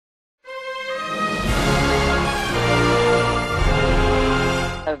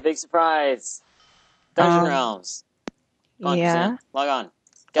Big surprise. Dungeon Um, Realms. Go on, Christina. yeah. Log on.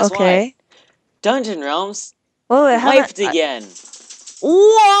 Guess what? Okay. Dungeon Realms Oh, I haven't. wiped again.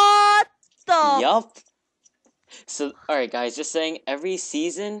 What the? Yup. So, alright, guys, just saying every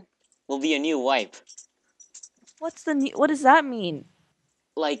season will be a new wipe. What's the? What does that mean?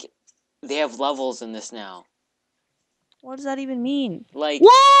 Like, they have levels in this now. What does that even mean? Like,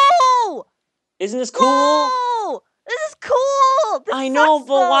 Whoa! isn't this cool? Whoa! This is cool. This I know, sucks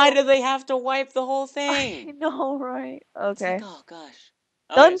but why though. do they have to wipe the whole thing? I know, right? It's like, Okay. oh gosh.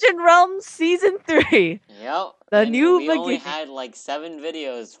 Okay. Dungeon Realms Season 3. Yep. The And new we only beginning. had like 7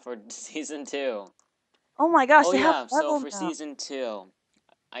 videos for season 2. Oh my gosh, Oh they have yeah, so levels for now. season 2,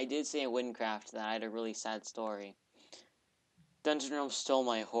 I did say in Windcraft that I had a really sad story. Dungeon Realm stole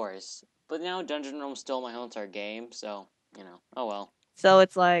my horse, but now Dungeon Realm stole my whole entire game, so, you know, oh well. So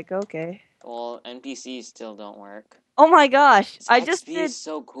it's like, okay. Well, NPCs still don't work. Oh my gosh, This I just XP did is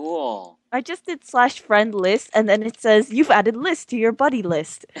so cool. /friend list, and then it says you've added list to your buddy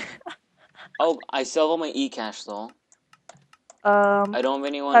list. Oh, I still have all my e-cash though. I I don't have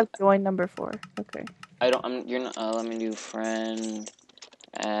anyone. have join number 4. Okay. I don't. You're not. Let me do friend.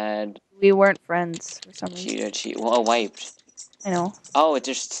 Add. We weren't friends for some reason. Cheat. Well, wiped. I know. Oh, it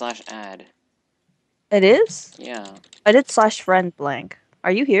just /add. It is? Yeah. I did /friend blank.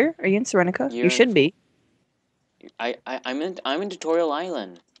 Are you here? Are you in Serenica? You should be. I'm in Tutorial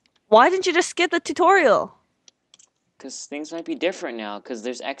Island. Why didn't you just skip the tutorial? Cause things might be different now. Cause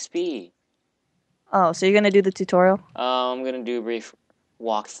there's XP. Oh, so you're gonna do the tutorial? I'm gonna do a brief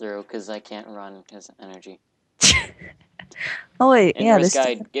walkthrough because I can't run because energy. Oh wait, yeah, Ingress this.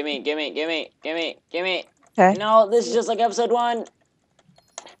 guide. Gimme. Okay. No, this is just like episode 1.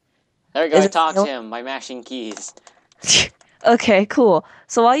 There we go. I talked to him by mashing keys. Okay, cool.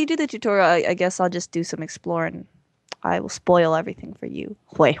 So while you do the tutorial, I guess I'll just do some exploring. I will spoil everything for you.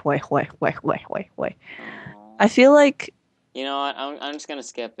 Wait. I feel like. You know what? I'm just gonna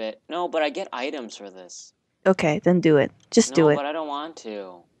skip it. No, but I get items for this. Okay, then do it. Just do it. No, but I don't want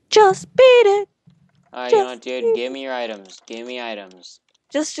to. Just beat it. Alright, you know what, dude? Give me your items. Give me items.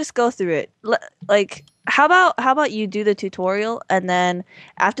 Just go through it. Like, how about you do the tutorial, and then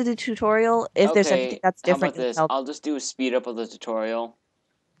after the tutorial, if there's anything that's different, how about this? I'll just do a speed up of the tutorial.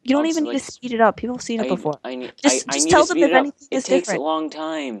 You don't even need to speed it up. People have seen it before. Just tell them if anything is different. It takes a long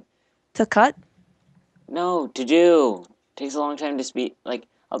time. To cut? No, to do. It takes a long time to speed. Like,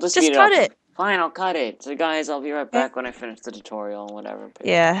 I'll just speed it up. Just cut it. Fine, I'll cut it. So, guys, I'll be right back when I finish the tutorial and whatever.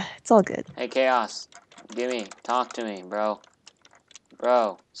 Yeah, it's all good. Hey, Chaos. Talk to me, bro.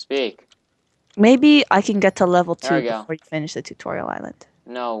 Bro, speak. Maybe I can get to level 2 before you finish the tutorial island.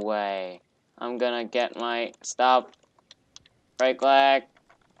 No way. I'm gonna get my... Stop. Right click.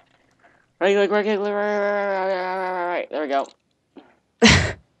 Right click. There we go.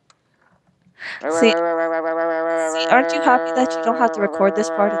 See, aren't you happy that you don't have to record this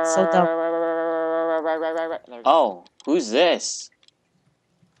part? It's so dumb. Oh, who's this?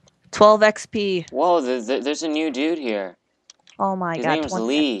 12 XP. Whoa, there's a new dude here. Oh my god. His name's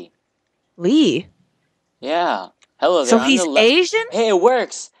Lee. Lee? Yeah. Hello there. So he's Asian? Hey, it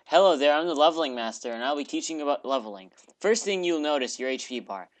works. Hello there. I'm the leveling master, and I'll be teaching about leveling. First thing you'll notice, your HP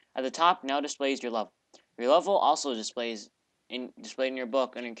bar. At the top now displays your level. Your level also displayed in your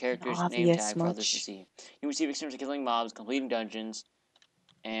book and your character's name tag for others to see. You receive experience for killing mobs, completing dungeons,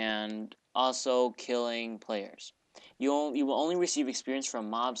 and also killing players. You will only receive experience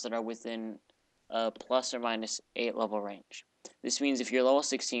from mobs that are within a plus or minus 8 level range. This means if you're level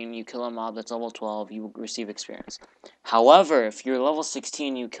 16, you kill a mob that's level 12, you will receive experience. However, if you're level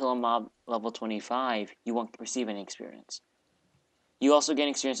 16, you kill a mob level 25, you won't receive any experience. You also gain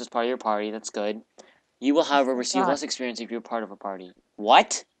experience as part of your party, that's good. You will, however, receive less experience if you're part of a party.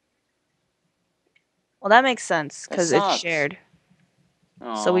 What? Well, that makes sense, because it's shared.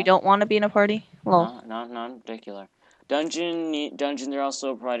 Aww. So we don't want to be in a party? Well, not in particular. Dungeons are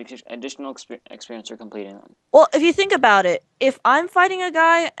also providing additional experience for completing them. Well, if you think about it, if I'm fighting a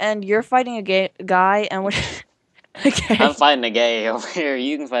guy and you're fighting a guy and we're... Okay. I'm fighting a gay over here.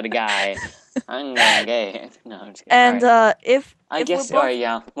 You can fight a guy. I'm gay. No, I'm just kidding. And right. if guess, we're both... alright,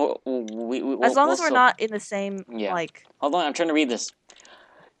 yeah. As long as we're not in the same, like... Hold on, I'm trying to read this.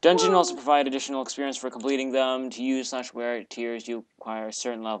 Dungeons also provide additional experience for completing them. To use /wear tiers, you require a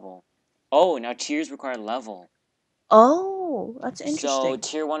certain level. Oh, now tiers require level. Oh, that's interesting. So,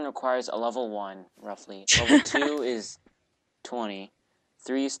 tier 1 requires a level 1, roughly. Level 2 is 20.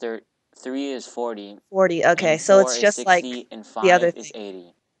 3 is 40. 40, okay. So it's just 60, like and 5 the other is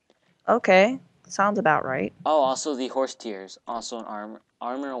 80. Okay, sounds about right. Oh, also the horse tiers. Also in armor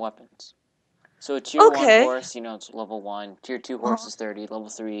and weapons. So a tier 1 Okay. horse, it's level 1. Tier 2 horse is 30. Level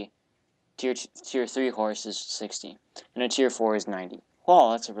 3, tier 3 horse is 60. And a tier 4 is 90. Whoa,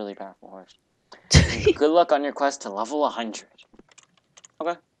 that's a really powerful horse. Good luck on your quest to level 100.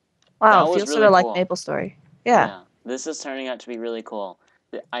 Okay. Wow, That was feels sort really of like cool. Maple Story. Yeah. This is turning out to be really cool.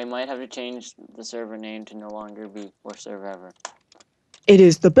 I might have to change the server name to no longer be Worst Server Ever. It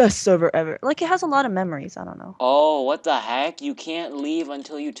is the best server ever. Like, it has a lot of memories. I don't know. Oh, what the heck? You can't leave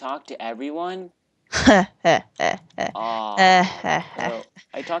until you talk to everyone? Oh, I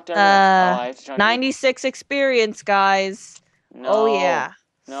talked to everyone. Oh, I have to talk to you. 96 experience, guys. No. Oh, yeah.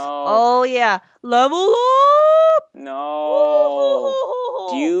 No. Oh, yeah. Level up! No.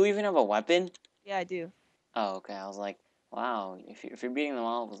 Do you even have a weapon? Yeah, I do. Oh, okay. I was like, wow, if you're beating them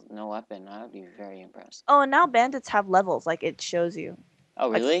all with no weapon, I would be very impressed. Oh, and now bandits have levels. Like, it shows you. Oh,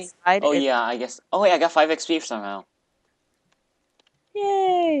 Like, really? side, Oh, yeah, I guess. Oh, wait, I got 5 XP somehow.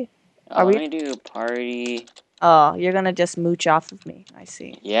 Yay. Oh, let me do party. Oh, you're gonna just mooch off of me. I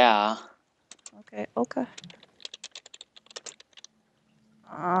see. Yeah. Okay, okay.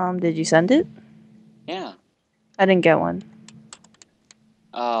 Did you send it? Yeah. I didn't get one.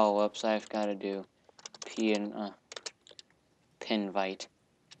 Oh, whoops, I've got to do pinvite.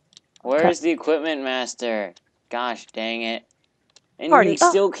 Where's the equipment master? Gosh dang it. And Party. you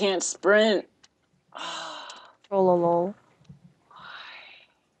still can't sprint. Lol.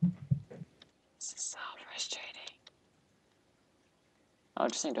 Why? This is so frustrating. Oh,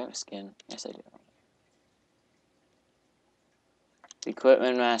 just saying, do I have a skin? Yes, I do. The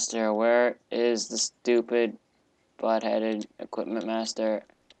equipment master, where is the stupid butt-headed equipment master?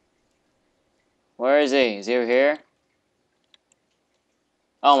 Where is he? Is he over here?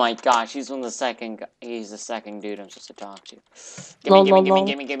 Oh my gosh, he's the second dude I'm supposed to talk to. Gimme.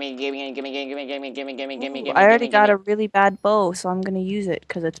 I already got a really bad bow, so I'm gonna use it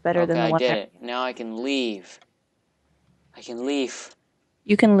because it's better than the one. Okay, I did it. Now I can leave. I can leave.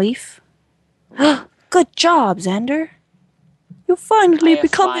 You can leave? Good job, Xander. You finally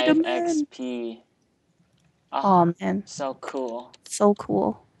become a man. 5 XP. Oh man. So cool. So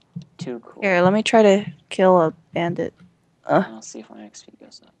cool. Too cool. Here, let me try to kill a bandit. I'll see if my XP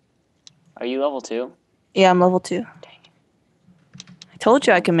goes up. Are you level 2? Yeah, I'm level 2. Dang it. I told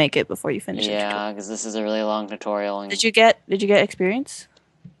you I can make it before you finish. Yeah, because this is a really long tutorial. And Did you get experience?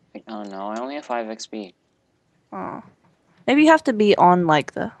 oh no, I only have 5 XP. Oh. Maybe you have to be on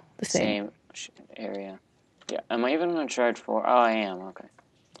like the same area. Yeah, am I even gonna charge 4? Oh, I am. Okay.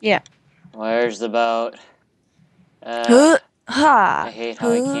 Yeah. Where's the boat? Ha. I hate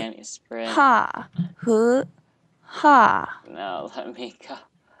how I can't sprint. Ha. Ha. No, let me go.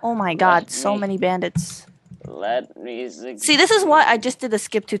 Oh my god, so many bandits. Let me see, this is why I just did the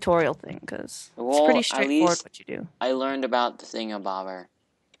skip tutorial thing, because it's pretty straightforward what you do. I learned about the thingamabobber.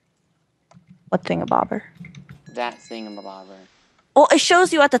 What thingamabobber? That thingamabobber. Oh, it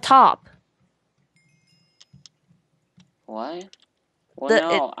shows you at the top. What?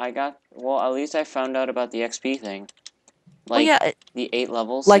 Well, at least I found out about the XP thing. Like, the 8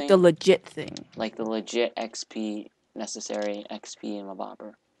 levels like thing. the legit thing. Like the legit XP, necessary XP in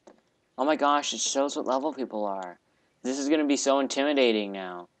Mabobber. Oh my gosh, it shows what level people are. This is going to be so intimidating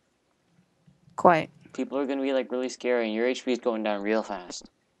now. Quite. People are going to be like really scary and your HP is going down real fast.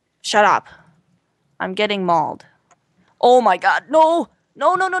 Shut up. I'm getting mauled. Oh my god, no!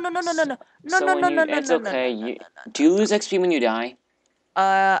 No. It's okay. Do you lose XP when you die?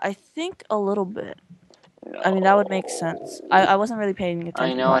 I think a little bit. No. I mean, that would make sense. I wasn't really paying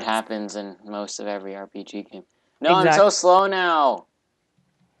attention. I know it happens in most of every RPG game. No, exactly. I'm so slow now.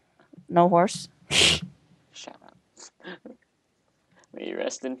 No horse? Shut up. May you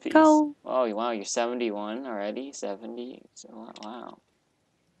rest in peace. Go. Oh, wow, you're 71 already? 70? Wow.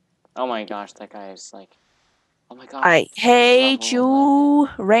 Oh my gosh, that guy is like... Oh my god. I hate you,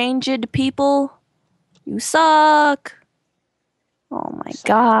 ranged people. You suck. Oh my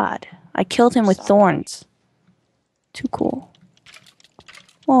god. I killed him with thorns. Too cool.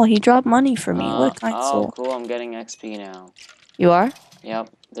 Oh, he dropped money for me. What a kind soul. Oh, cool. I'm getting XP now. You are? Yep.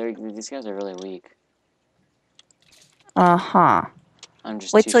 These guys are really weak. Uh-huh.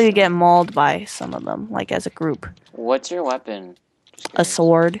 Wait till you get mauled by some of them, like as a group. What's your weapon? A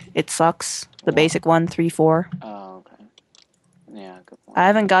sword. It sucks. The basic one, 3-4. Oh, okay. Yeah, good point. I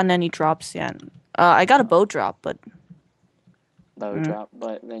haven't gotten any drops yet. I got a bow drop, but... Drop,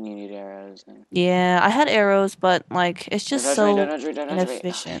 but then you need arrows. And... Yeah, I had arrows, but like it's just so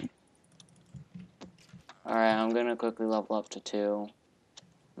inefficient. Alright, I'm gonna quickly level up to 2.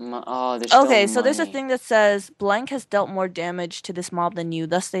 There's okay, so there's a thing that says blank has dealt more damage to this mob than you,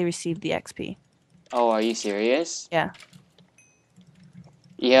 thus they receive the XP. Oh, are you serious? Yeah.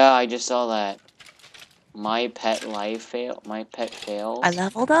 Yeah, I just saw that. My pet life fail. My pet fails. I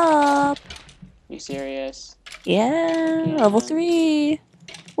leveled up. You serious? Yeah, level Again? 3.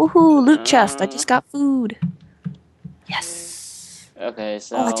 Woohoo, loot chest. I just got food. Yes. Okay, Oh, I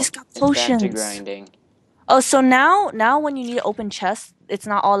so just got it's back to potions. grinding. Oh, so now when you need to open chests, it's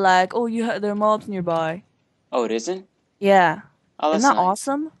not all like, oh, there are mobs nearby. Oh, it isn't? Yeah. Oh, Isn't that's that nice.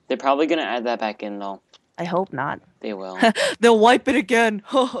 awesome? They're probably gonna add that back in though. I hope not. They will. They'll wipe it again.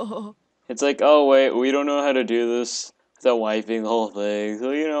 It's like, oh wait, we don't know how to do this without wiping the whole thing. So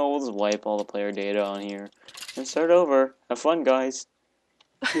we'll just wipe all the player data on here and start over. Have fun, guys.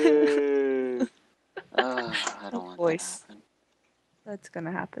 Yay! I don't want that to Voice. happen. That's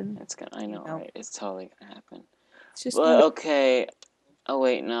gonna happen. It's gonna. I know, right? It's totally gonna happen. It's just But okay. Oh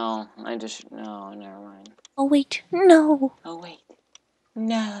wait, no. No. Never mind. Oh wait, no. Oh wait,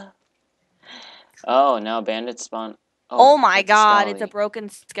 no. Oh, now bandits spawn. Oh my that's a god, it's a skelly. broken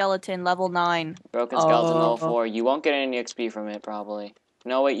skeleton, level 9. Broken skeleton level 4. You won't get any XP from it, probably.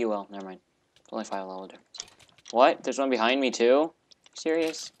 No, wait, you will. Never mind. It's only 5 level difference. What? There's one behind me, too?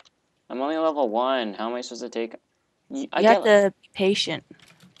 Serious? I'm only level 1. How am I supposed to take... You have to be patient.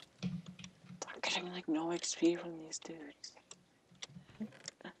 I'm getting, like, no XP from these dudes.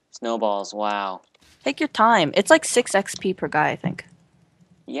 Snowballs, wow. Take your time. It's like 6 XP per guy, I think.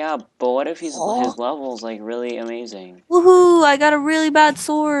 Yeah, but what if his level's, like, really amazing? Woohoo! I got a really bad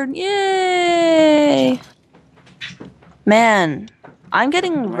sword. Yay! Man, I'm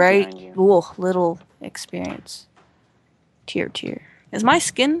getting very little experience. Tier. Is my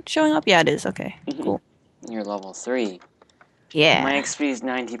skin showing up? Yeah, it is. Okay, cool. You're level 3. Yeah. My XP is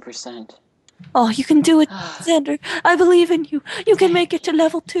 90%. Oh, you can do it, Xander. I believe in you. You can make it to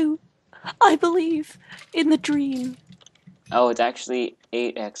level 2. I believe in the dream. Oh, it's actually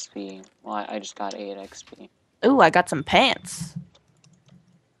 8 XP. Well, I just got 8 XP. Ooh, I got some pants.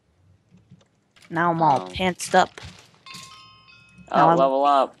 Now I'm all pantsed up. Oh, level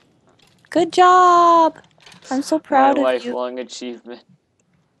up. Good job. I'm so proud My of you. lifelong achievement.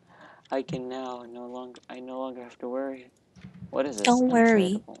 I can now I no longer have to worry. What is this? Don't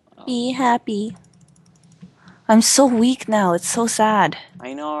worry. Oh. Be happy. I'm so weak now. It's so sad.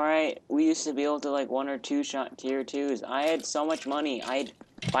 I know, right? We used to be able to like 1 or 2 shot tier 2s. I had so much money. I had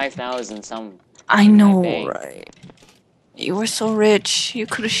 5,000 some. I know, right? You were so rich. You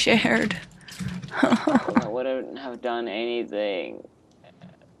could have shared. I wouldn't have done anything.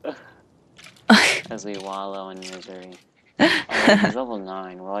 As we wallow in misery. Oh, he's level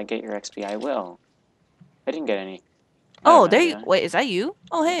 9. Will I get your XP? I will. I didn't get any. Oh, there you... Wait, is that you?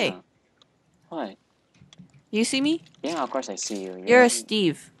 Oh, hey. Yeah. What? You see me? Yeah, of course I see you. You're a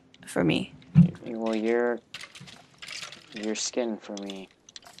Steve for me. Well, you're skin for me.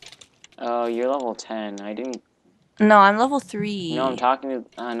 Oh, you're level 10. I didn't... No, I'm level 3. No, I'm talking to...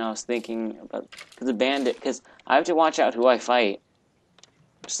 no, I was thinking about... the bandit... Because I have to watch out who I fight.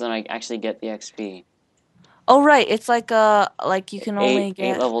 So then I actually get the XP. Oh, right. It's like you can only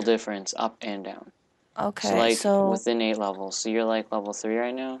get... 8 level difference, up and down. Okay, so... within 8 levels. So you're like level 3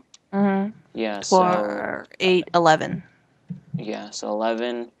 right now? Mm-hmm. Yeah, for 8, 11. Yeah, so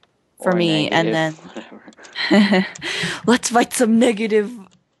 11... for me, and then... whatever. Let's fight some negative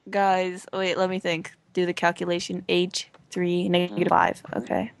guys. Wait, let me think. Do the calculation. Age 3, -5.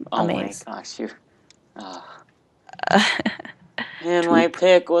 Okay. Oh my gosh, you... And my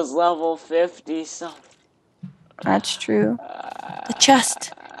pick was level 50 something. That's true. The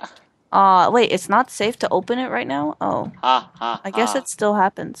chest. Wait, it's not safe to open it right now? Oh. I guess it still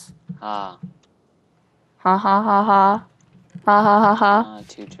happens. Ha ha ha ha. Ha ha ha ha.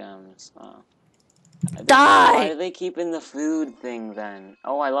 2 gems. Die! Why are they keeping the food thing then?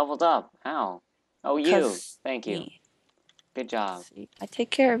 Oh, I leveled up. How? Oh, you. Thank you. Good job. I take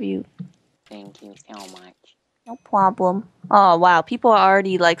care of you. Thank you so much. No problem. Oh, wow. People are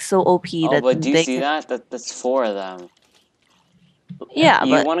already, like, so OP that but do you see that? That's 4 of them. Yeah,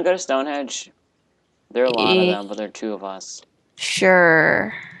 You want to go to Stonehenge? There are a lot of them, but there are 2 of us.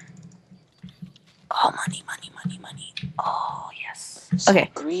 Sure. Oh, money. Oh, yes. So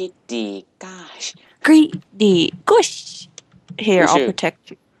greedy. Gosh. Greedy. Gosh. Here, I'll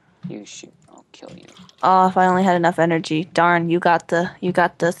protect you. You shoot. I'll kill you. Oh, if I only had enough energy. Darn, you got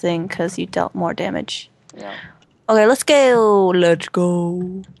the thing because you dealt more damage. Yeah. Okay, let's go. Let's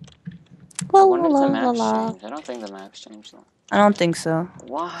go. I wonder if the maps changed. I don't think the maps changed though. I don't think so.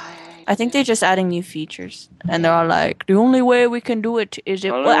 Why? I think they're just adding new features, and they're all like, the only way we can do it is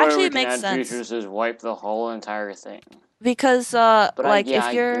if. Well, actually, it makes sense. Features is wipe the whole entire thing. Because like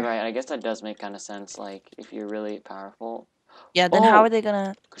if you're right, I guess that does make kind of sense. Like if you're really powerful. Yeah. Then how are they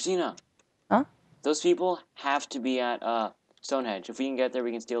gonna? Christina. Huh? Those people have to be at Stonehenge. If we can get there,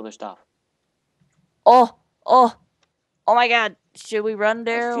 we can steal their stuff. Oh, oh, oh my god. Should we run I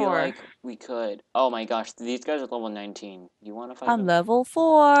there feel or? like we could. Oh my gosh, these guys are level 19. You want to fight I'm them? level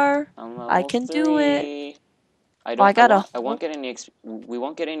 4. I'm I level can do it. 3. I Oh, I don't. got a I won't whole. get any. We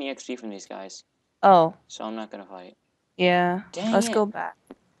won't get any XP from these guys, Oh, so I'm not gonna fight. yeah. Dang Let's it! go back.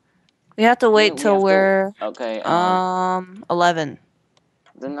 We have to wait We till have to. we're Okay. 11.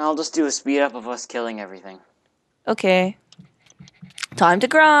 Then I'll just do a speed up of us killing everything. Okay. Time to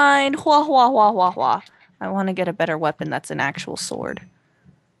grind. Hua hua hua hua hua. I want to get a better weapon that's an actual sword.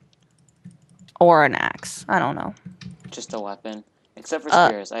 Or an axe. I don't know. Just a weapon, except for Uh,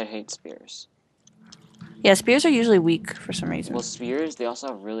 spears. I hate spears. yeah, spears are usually weak for some reason. Well, spears, they also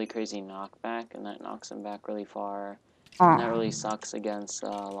have really crazy knockback, and that knocks them back really far. And that Oh. really sucks against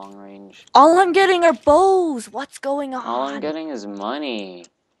long range. All I'm getting are bows. What's going All I'm on? getting is money.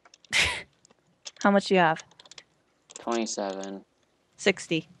 How much do you have? 27.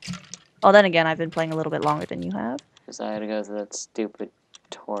 60. Oh, then again, I've been playing a little bit longer than you have. Because I had to go through that stupid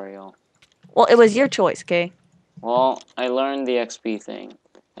tutorial. Well, it was your choice, okay? Well, I learned the XP thing.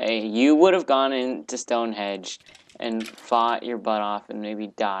 Hey, you would have gone into Stonehenge and fought your butt off and maybe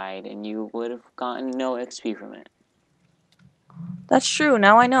died, and you would have gotten no XP from it. That's true.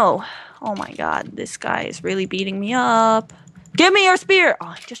 Now I know. Oh my god, this guy is really beating me up. Give me your spear! Oh,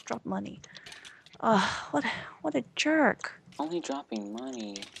 I just dropped money. What a jerk. Only dropping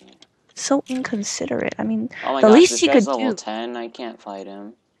money. So inconsiderate. I mean, Oh my the gosh, least this he guy's could level do. 10. I can't fight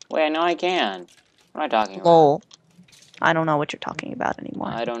him. Wait, I know I can. What am I talking about? Lol. I don't know what you're talking about anymore.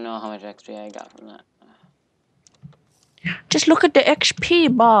 I don't know how much XP I got from that. Just look at the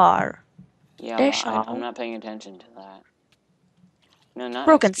XP bar. Yeah, That's but I'm all. not paying attention to that. No, not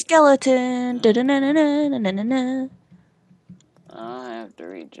Broken XP. skeleton. Da-da-na-na-na-na-na-na. I have to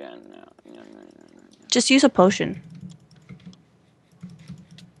regen now. No, no, no, no. Just use a potion.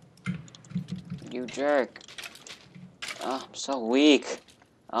 You jerk. Oh, I'm so weak.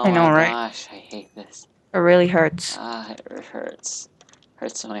 Oh I know, my right? gosh, I hate this. It really hurts. It hurts.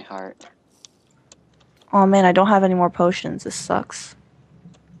 Hurts my heart. Oh man, I don't have any more potions. This sucks.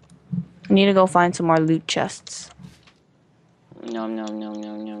 I need to go find some more loot chests. No, no, no,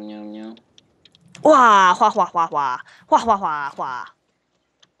 no, no, no, no. Wah, wah, wah, wah, wah. Wah, wah, wah, wah.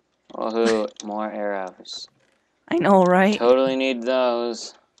 Woohoo, more arrows. I know, right? Totally need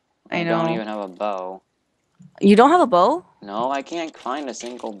those. I I don't know. even have a bow. You don't have a bow? No, I can't find a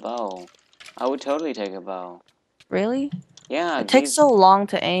single bow. I would totally take a bow. Really? Yeah, It takes so long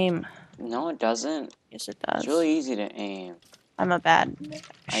to aim. No, it doesn't. Yes, it does. It's really easy to aim. I'm a bad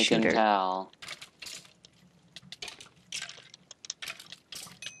I shooter. can tell.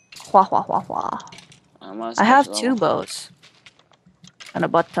 Wah, wah, wah, wah. I have 2 bows. And a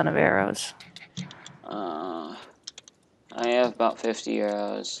butt ton of arrows. I have about 50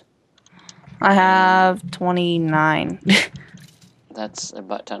 arrows. I have 29. That's a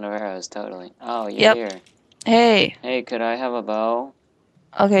butt ton of arrows, totally. Oh, you're Yep. here. Hey. Hey, could I have a bow?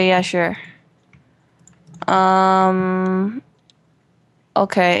 Okay, yeah, sure.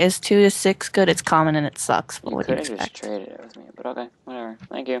 Okay, is 2 to 6 good? It's common and it sucks, but You what do could you have just expect? traded it with me, but okay, whatever.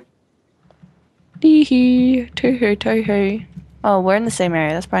 Thank you. Tee-hee. Oh, we're in the same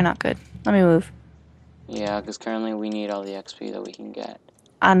area. That's probably not good. Let me move. Yeah, because currently we need all the XP that we can get.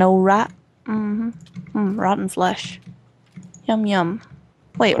 I know, rat. Rotten flesh. Yum, yum.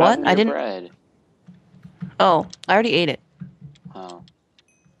 Wait, what? happened to I your didn't... bread? Oh, I already ate it. Oh.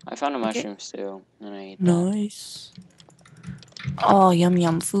 I found a Okay. mushroom stew, and I ate that. Nice. Oh, yum,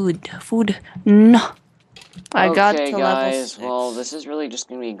 yum. Food. No. I got to level 6. Well, this is really just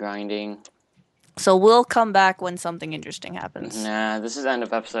gonna be grinding. So we'll come back when something interesting happens. Nah, this is end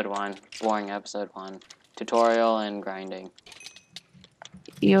of episode 1. Boring episode 1. Tutorial and grinding.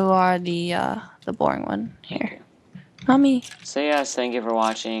 You are the boring one here. Not me. So yes, thank you for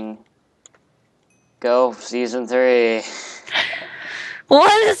watching. Go season 3.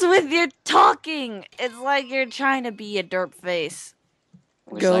 What is with your talking? It's like you're trying to be a derp face.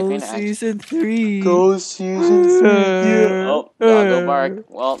 Go season 3. Go season 3. Yeah. Oh, doggo bark.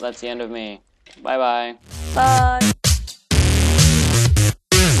 Well, that's the end of me. Bye bye. Bye.